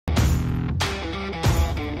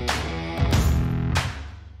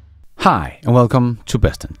Hi and welcome to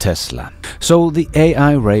Best in Tesla. So the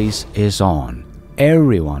AI race is on.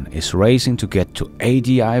 Everyone is racing to get to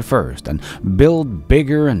AGI first and build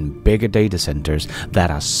bigger and bigger data centers that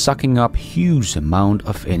are sucking up huge amount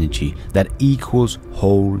of energy that equals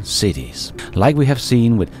whole cities. Like we have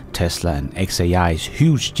seen with Tesla and xAI's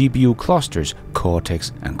huge GPU clusters,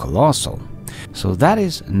 Cortex and Colossal. So that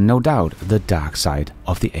is no doubt the dark side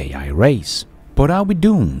of the AI race. But are we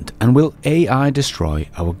doomed, and will AI destroy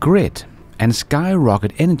our grid and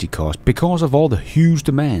skyrocket energy costs because of all the huge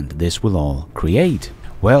demand this will all create?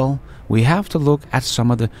 Well, we have to look at some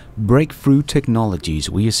of the breakthrough technologies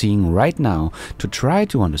we are seeing right now to try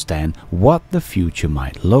to understand what the future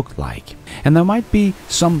might look like. And there might be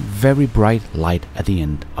some very bright light at the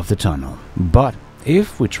end of the tunnel. But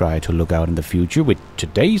if we try to look out in the future with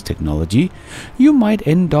today's technology, you might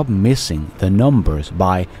end up missing the numbers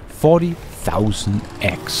by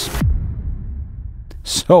 40,000x.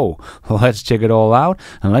 So let's check it all out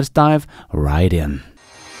and let's dive right in.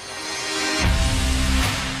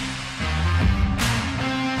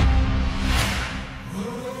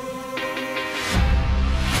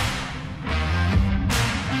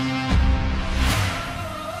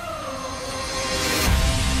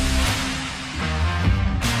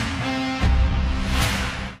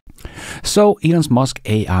 So Elon Musk's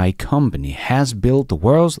AI company has built the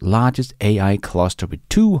world's largest AI cluster with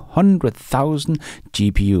 200,000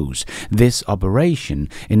 GPUs. This operation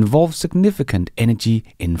involves significant energy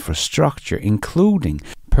infrastructure, including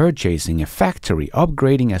purchasing a factory,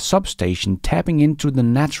 upgrading a substation, tapping into the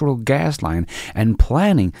natural gas line, and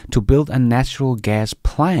planning to build a natural gas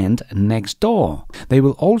plant next door. They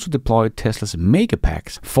will also deploy Tesla's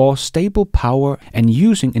Megapacks for stable power and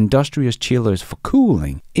using industrial chillers for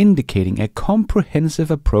cooling, indicating a comprehensive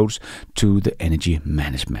approach to the energy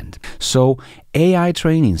management. So AI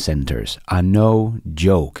training centers are no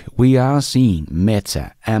joke. We are seeing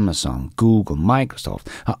Meta, Amazon, Google, Microsoft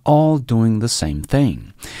are all doing the same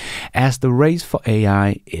thing. As the race for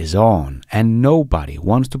AI is on, and nobody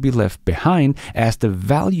wants to be left behind, as the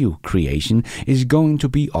value creation is going to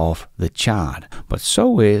be off the chart, but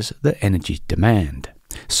so is the energy demand.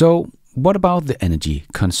 So what about the energy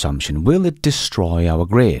consumption? Will it destroy our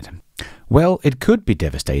grid? Well, it could be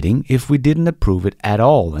devastating if we didn't approve it at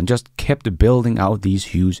all and just kept building out these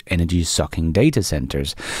huge energy-sucking data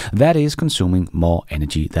centers that is consuming more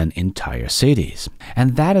energy than entire cities.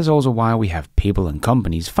 And that is also why we have people and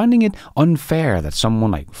companies finding it unfair that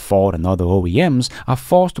someone like Ford and other OEMs are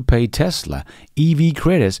forced to pay Tesla EV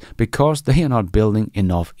credits because they are not building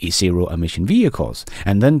enough zero-emission vehicles.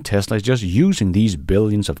 And then Tesla is just using these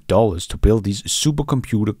billions of dollars to build these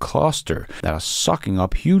supercomputer clusters that are sucking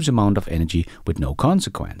up huge amount of energy with no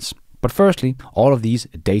consequence. But firstly, all of these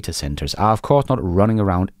data centers are of course not running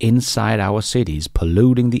around inside our cities,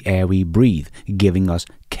 polluting the air we breathe, giving us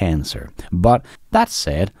cancer. But that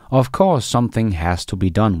said, of course something has to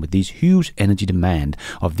be done with these huge energy demand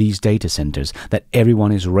of these data centers that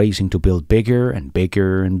everyone is racing to build bigger and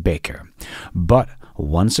bigger and bigger. But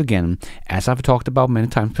once again, as I've talked about many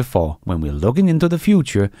times before, when we're looking into the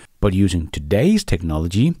future, but using today's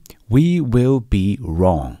technology, we will be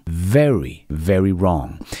wrong. Very, very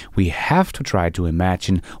wrong. We have to try to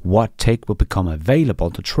imagine what tech will become available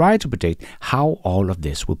to try to predict how all of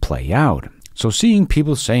this will play out. So seeing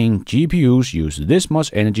people saying GPUs use this much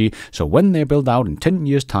energy, so when they're built out in 10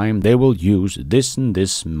 years' time, they will use this and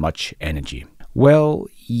this much energy. Well,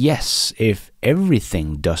 yes, if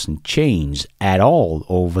everything doesn't change at all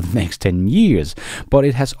over the next 10 years, but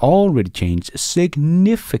it has already changed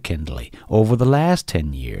significantly over the last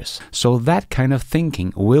 10 years. So that kind of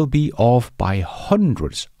thinking will be off by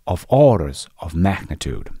hundreds of orders of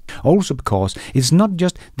magnitude. Also because it's not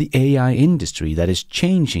just the AI industry that is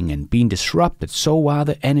changing and being disrupted, so are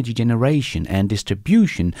the energy generation and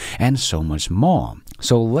distribution and so much more.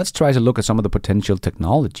 So let's try to look at some of the potential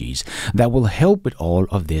technologies that will help with all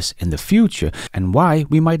of this in the future and why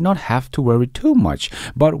we might not have to worry too much,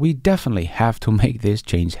 but we definitely have to make this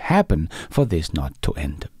change happen for this not to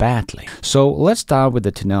end badly. So let's start with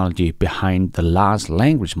the technology behind the large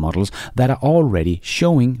language models that are already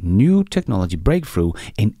showing new technology breakthrough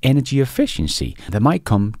in energy efficiency that might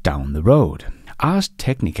come down the road. Ars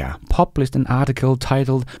Technica published an article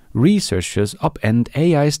titled "Researchers Upend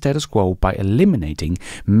AI Status Quo by Eliminating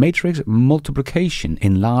Matrix Multiplication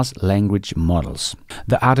in Large Language Models."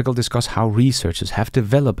 The article discussed how researchers have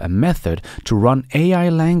developed a method to run AI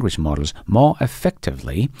language models more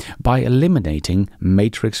effectively by eliminating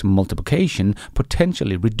matrix multiplication,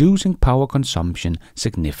 potentially reducing power consumption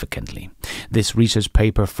significantly. This research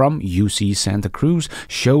paper from UC Santa Cruz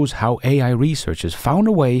shows how AI researchers found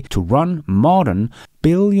a way to run modern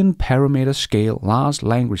billion parameter scale large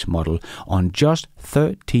language model on just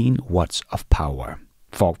 13 watts of power.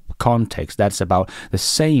 For context, that's about the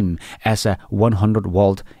same as a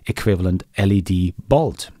 100-volt equivalent LED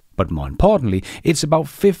bulb. But more importantly, it's about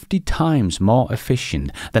 50 times more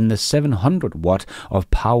efficient than the 700 watt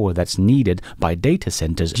of power that's needed by data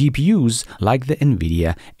centers GPUs like the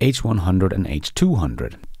NVIDIA H100 and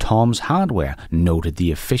H200. Tom's Hardware noted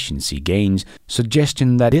the efficiency gains,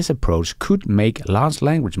 suggesting that this approach could make large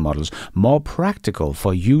language models more practical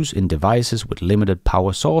for use in devices with limited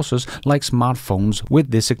power sources like smartphones, with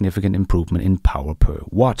this significant improvement in power per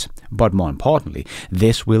watt. But more importantly,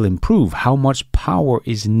 this will improve how much power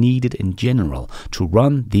is needed in general to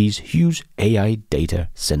run these huge AI data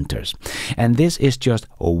centers. And this is just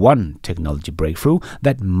one technology breakthrough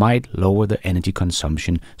that might lower the energy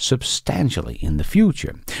consumption substantially in the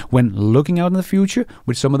future, when looking out in the future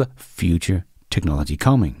with some of the future technology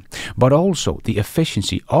coming. But also the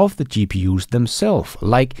efficiency of the GPUs themselves,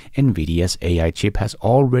 like NVIDIA's AI chip, has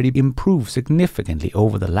already improved significantly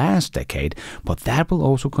over the last decade, but that will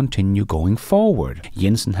also continue going forward.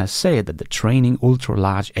 Jensen has said that the training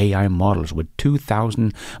ultra-large AI models with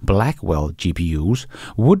 2000 Blackout GPUs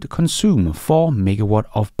would consume 4 megawatt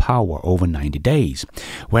of power over 90 days,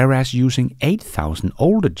 whereas using 8000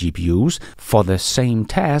 older GPUs for the same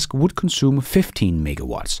task would consume 15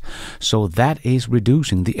 megawatts. So that is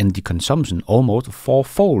reducing the energy consumption almost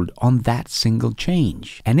fourfold on that single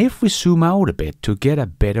change. And if we zoom out a bit to get a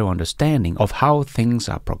better understanding of how things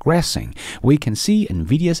are progressing, we can see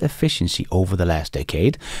NVIDIA's efficiency over the last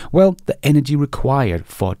decade. Well, the energy required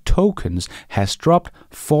for tokens has dropped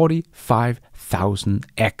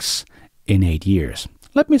 45,000x in 8 years.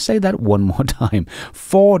 Let me say that one more time.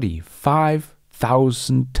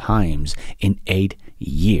 45,000 times in 8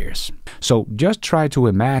 years. So just try to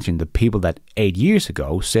imagine the people that 8 years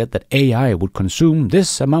ago said that AI would consume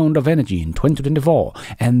this amount of energy in 2024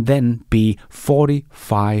 and then be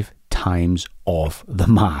 45 times off the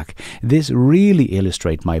mark. This really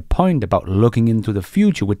illustrates my point about looking into the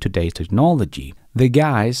future with today's technology. The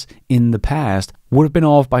guys in the past would have been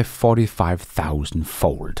off by 45,000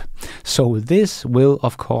 fold. So this will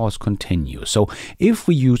of course continue. So if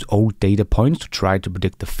we use old data points to try to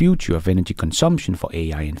predict the future of energy consumption for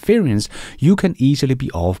AI inference, you can easily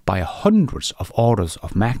be off by hundreds of orders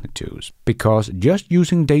of magnitudes. Because just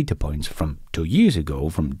using data points from 2 years ago,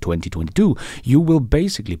 from 2022, you will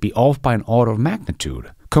basically be off by an order of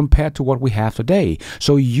magnitude compared to what we have today.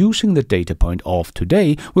 So using the data point of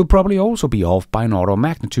today will probably also be off by an order of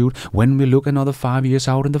magnitude when we look another 5 years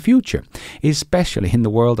out in the future, especially in the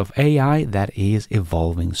world of AI that is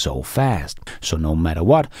evolving so fast. So no matter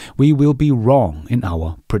what, we will be wrong in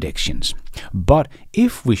our predictions. But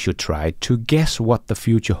if we should try to guess what the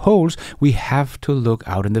future holds, we have to look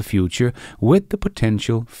out in the future with the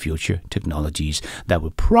potential future technologies that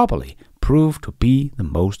will probably prove to be the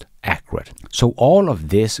most accurate. So all of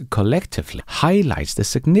this collectively highlights the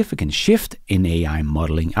significant shift in AI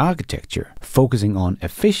modeling architecture, focusing on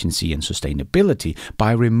efficiency and sustainability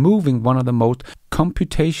by removing one of the most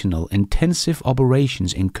computational intensive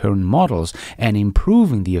operations in current models and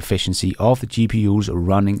improving the efficiency of the GPUs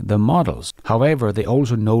running the models. However, they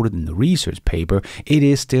also noted in the research paper it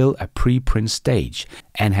is still a preprint stage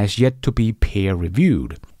and has yet to be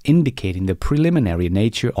peer-reviewed, indicating the preliminary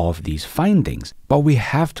nature of these findings. But we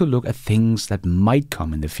have to look at things that might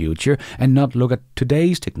come in the future and not look at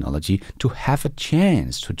today's technology to have a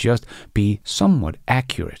chance to just be somewhat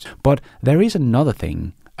accurate. But there is another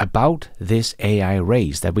thing about this AI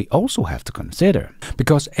race that we also have to consider,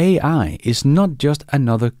 because AI is not just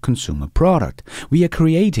another consumer product. We are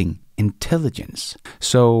creating intelligence.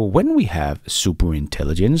 So when we have super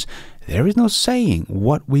intelligence, there is no saying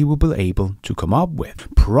what we will be able to come up with.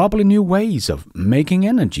 Probably new ways of making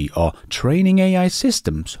energy or training AI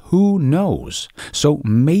systems, who knows? So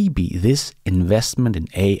maybe this investment in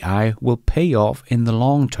AI will pay off in the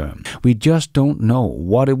long term. We just don't know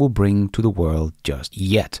what it will bring to the world just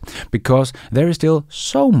yet, because there is still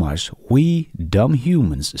so much we dumb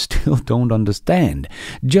humans still don't understand.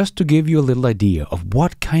 Just to give you a little idea of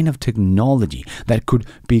what kind of technology that could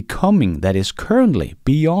be coming that is currently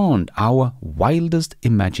beyond our wildest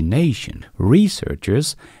imagination,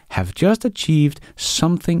 researchers have just achieved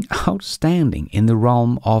something outstanding in the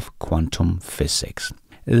realm of quantum physics.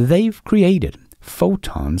 They've created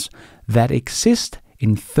photons that exist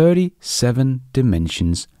in 37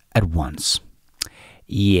 dimensions at once.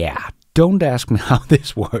 Yeah, Don't ask me how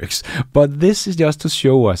this works, but this is just to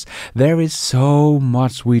show us there is so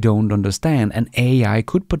much we don't understand, and AI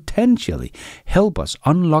could potentially help us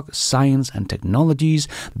unlock science and technologies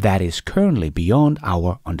that is currently beyond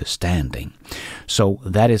our understanding. So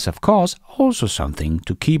that is, of course, also something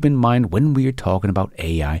to keep in mind when we are talking about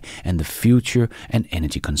AI and the future and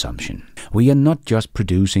energy consumption. We are not just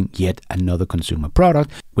producing yet another consumer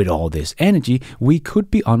product. With all this energy, we could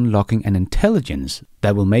be unlocking an intelligence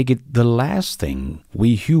that will make it the last thing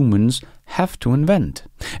we humans have to invent,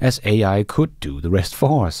 as AI could do the rest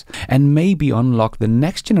for us, and maybe unlock the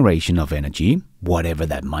next generation of energy, whatever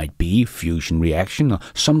that might be, fusion reaction or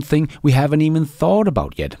something we haven't even thought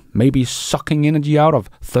about yet, maybe sucking energy out of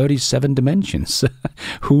 37 dimensions.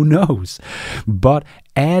 Who knows? But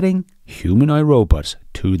adding humanoid robots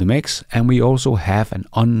to the mix, and we also have an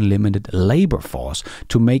unlimited labor force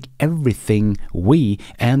to make everything we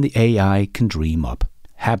and the AI can dream up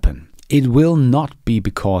happen. It will not be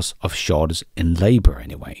because of shortage in labor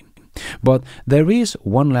anyway. But there is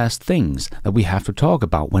one last thing that we have to talk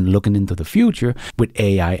about when looking into the future with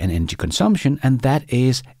AI and energy consumption, and that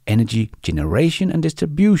is energy generation and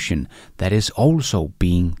distribution that is also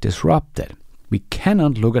being disrupted. We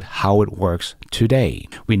cannot look at how it works today.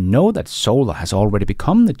 We know that solar has already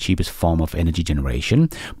become the cheapest form of energy generation,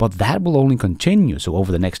 but that will only continue. So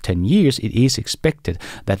over the next 10 years, it is expected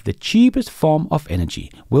that the cheapest form of energy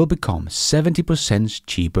will become 70%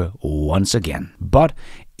 cheaper once again. But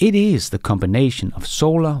it is the combination of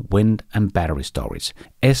solar, wind, and battery storage,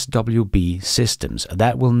 SWB systems,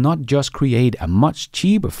 that will not just create a much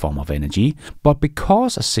cheaper form of energy, but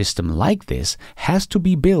because a system like this has to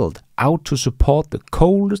be built out to support the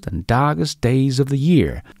coldest and darkest days of the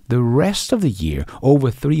year, the rest of the year, over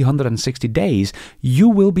 360 days, you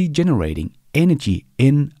will be generating energy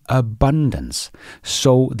in abundance.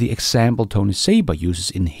 So the example Tony Saber uses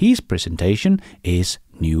in his presentation is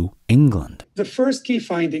New England. The first key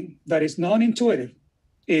finding that is non-intuitive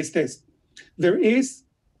is this. There is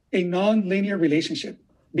a non-linear relationship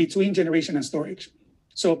between generation and storage.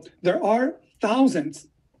 So there are thousands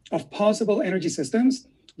of possible energy systems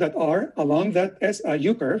that are along that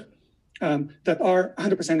U-curve that are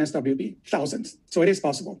 100% SWB, thousands. So it is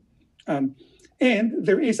possible. And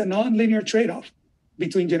there is a non-linear trade-off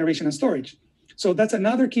between generation and storage. So that's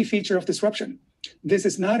another key feature of disruption. This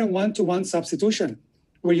is not a one-to-one substitution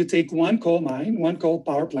where you take one coal mine, one coal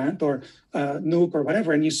power plant or nuke or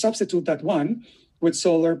whatever, and you substitute that one with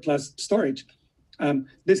solar plus storage.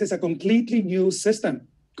 This is a completely new system,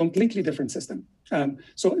 completely different system.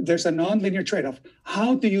 So there's a non-linear trade-off.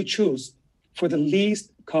 How do you choose for the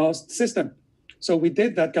least cost system? So we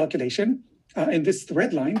did that calculation, and this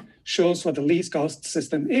red line shows what the least cost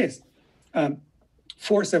system is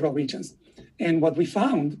for several regions. And what we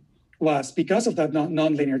found was, because of that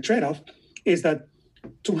non-linear trade-off, is that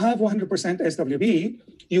to have 100% SWB,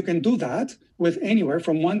 you can do that with anywhere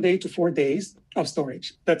from 1 day to 4 days of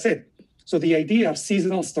storage. That's it. So the idea of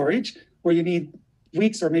seasonal storage, where you need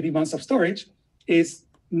weeks or maybe months of storage, is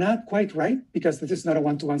not quite right, because this is not a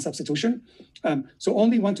one-to-one substitution. So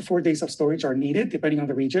only 1 to 4 days of storage are needed, depending on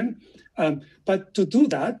the region. But to do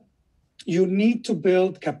that, you need to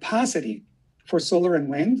build capacity for solar and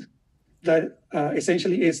wind that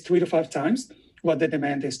essentially is 3 to 5 times what the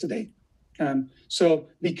demand is today. So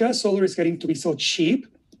because solar is getting to be so cheap,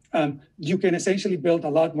 you can essentially build a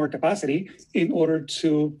lot more capacity in order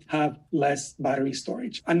to have less battery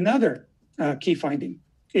storage. Another key finding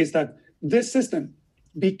is that this system,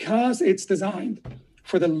 because it's designed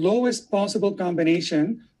for the lowest possible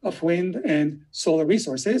combination of wind and solar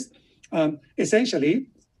resources, essentially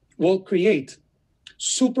will create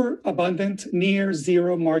super abundant, near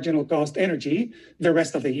zero marginal cost energy the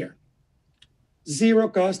rest of the year. Zero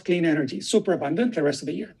cost clean energy, super abundant the rest of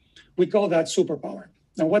the year. We call that superpower.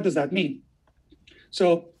 Now, what does that mean?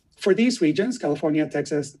 So for these regions, California,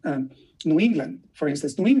 Texas, New England, for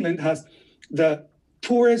instance, New England has the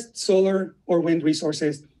poorest solar or wind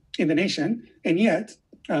resources in the nation. And yet,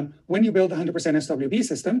 when you build a 100% SWB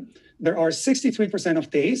system, there are 63% of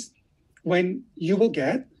days when you will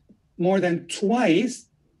get more than twice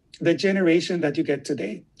the generation that you get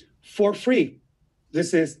today for free.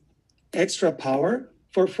 This is extra power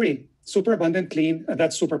for free, super abundant, clean,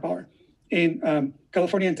 that's superpower. In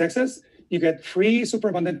California and Texas, you get free super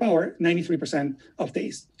abundant power 93% of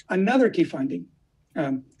days. Another key finding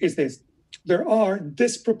is this. There are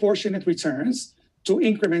disproportionate returns to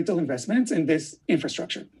incremental investments in this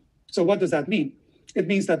infrastructure. So what does that mean? It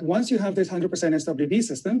means that once you have this 100% SWB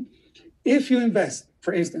system, if you invest,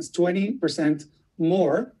 for instance, 20%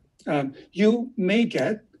 more, you may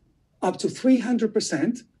get up to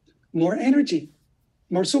 300% more energy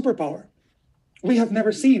more superpower. We have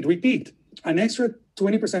never seen, repeat, an extra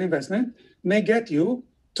 20% investment may get you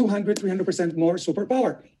 200, 300% more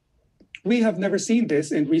superpower. We have never seen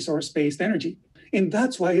this in resource-based energy. And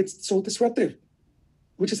that's why it's so disruptive,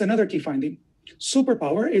 which is another key finding.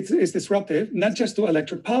 Superpower is disruptive, not just to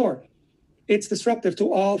electric power. It's disruptive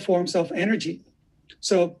to all forms of energy.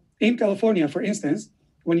 So in California, for instance,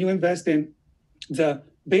 when you invest in the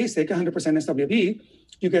basic 100% SWB,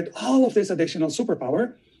 you get all of this additional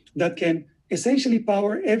superpower that can essentially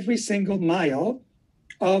power every single mile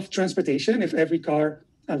of transportation if every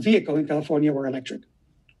vehicle in California were electric.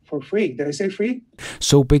 For free. Did I say free?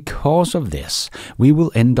 So because of this, we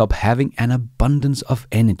will end up having an abundance of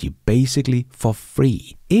energy basically for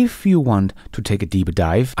free. If you want to take a deeper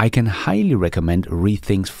dive, I can highly recommend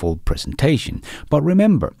Rethink's full presentation. But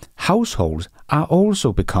remember, households are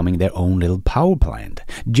also becoming their own little power plant,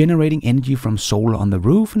 generating energy from solar on the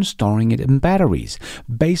roof and storing it in batteries,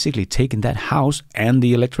 basically taking that house and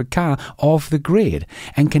the electric car off the grid,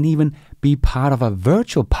 and can even be part of a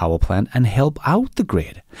virtual power plant and help out the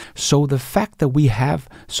grid. So the fact that we have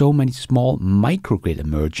so many small microgrid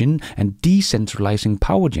emerging and decentralizing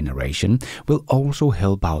power generation will also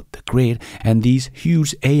help out the grid, and these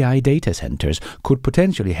huge AI data centers could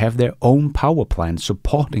potentially have their own power plant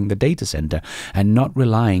supporting the data center and not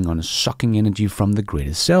relying on sucking energy from the grid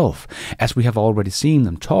itself. As we have already seen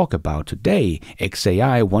them talk about today,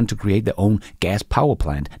 XAI want to create their own gas power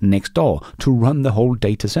plant next door to run the whole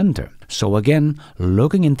data center. So again,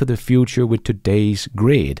 looking into the future with today's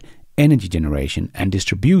grid, energy generation and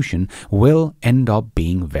distribution will end up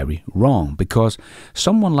being very wrong, because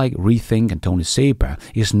someone like Rethink and Tony Seba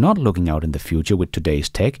is not looking out in the future with today's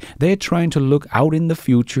tech. They're trying to look out in the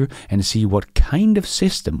future and see what kind of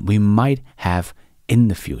system we might have in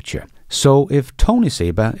the future. So if Tony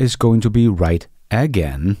Seba is going to be right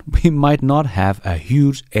again, we might not have a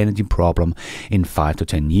huge energy problem in 5 to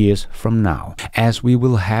 10 years from now, as we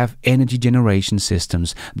will have energy generation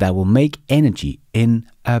systems that will make energy in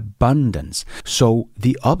abundance. So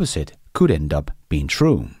the opposite could end up being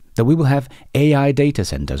true, that we will have AI data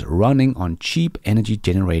centers running on cheap energy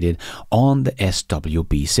generated on the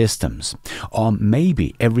SWB systems. Or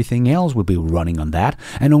maybe everything else will be running on that,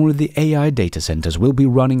 and only the AI data centers will be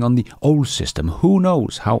running on the old system. Who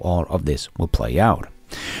knows how all of this will play out?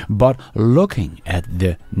 But looking at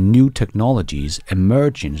the new technologies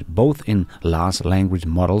emerging both in large language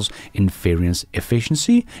models, inference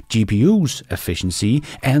efficiency, GPUs efficiency,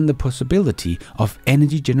 and the possibility of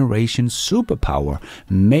energy generation superpower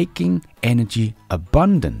making energy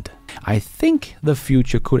abundant, I think the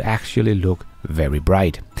future could actually look very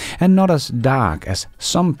bright and not as dark as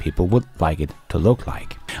some people would like it to look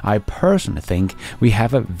like. I personally think we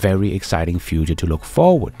have a very exciting future to look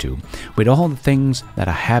forward to, with all the things that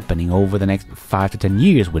are happening over the next 5 to 10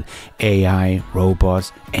 years with AI,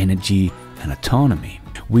 robots, energy, and autonomy.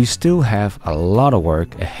 We still have a lot of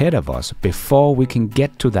work ahead of us before we can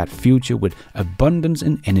get to that future with abundance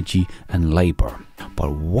in energy and labor.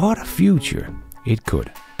 But what a future it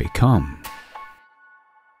could become.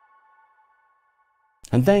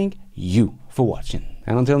 And thank you for watching.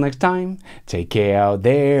 And until next time, take care out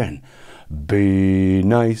there and be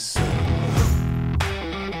nice.